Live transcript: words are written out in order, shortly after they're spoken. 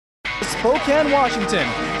Spokane, Washington,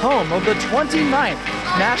 home of the 29th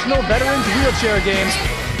National Veterans Wheelchair Games.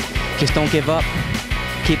 Just don't give up.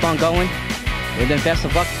 Keep on going. And then best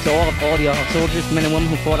of luck to all the soldiers, men and women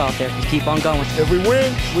who fought out there. Just keep on going. If we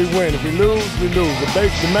win, we win. If we lose, we lose.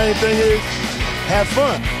 The main thing is have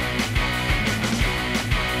fun.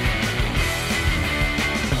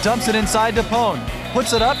 Dumps it inside to Pone.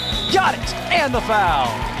 Puts it up. Got it! And the foul.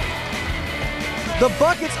 The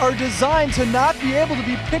buckets are designed to not be able to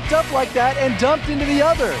be picked up like that and dumped into the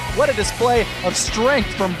other. What a display of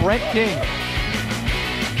strength from Brent King.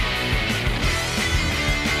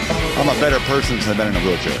 I'm a better person since I've been in a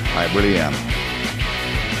wheelchair. I really am.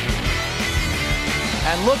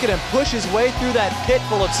 And look at him push his way through that pit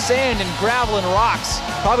full of sand and gravel and rocks.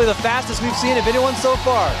 Probably the fastest we've seen of anyone so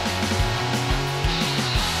far.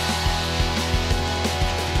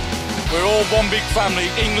 We're all one big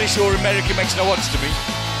family. English or American makes no odds to me.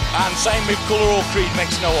 And same with colour or creed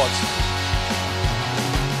makes no odds.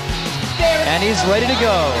 And he's ready to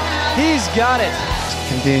go. He's got it.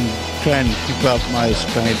 Continue trying to keep up my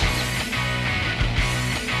speed.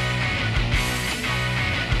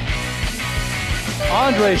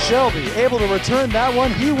 Andre Shelby able to return that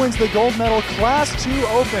one. He wins the gold medal Class 2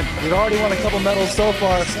 Open. He's already won a couple medals so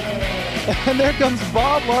far. And there comes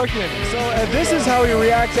Bob Larkin. So this is how he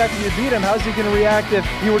reacts after you beat him. How's he going to react if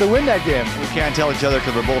you were to win that game? We can't tell each other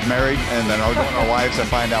because we're both married, and then I'll go to our wives to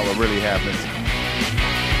find out what really happened.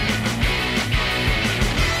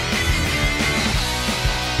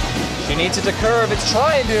 She needs it to curve. It's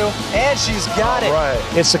trying to, and she's got it. Right.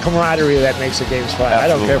 It's the camaraderie that makes the games fun. Absolutely. I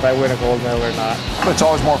don't care if I win a gold medal or not. But it's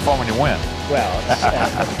always more fun when you win. Well,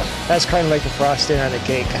 that's kind of like the frosting on the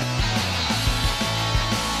cake.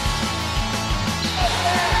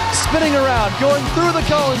 Spinning around, going through the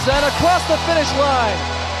cones and across the finish line.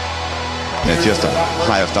 It's just the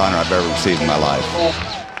highest honor I've ever received in my life.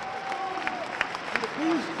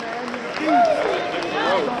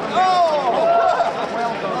 Oh!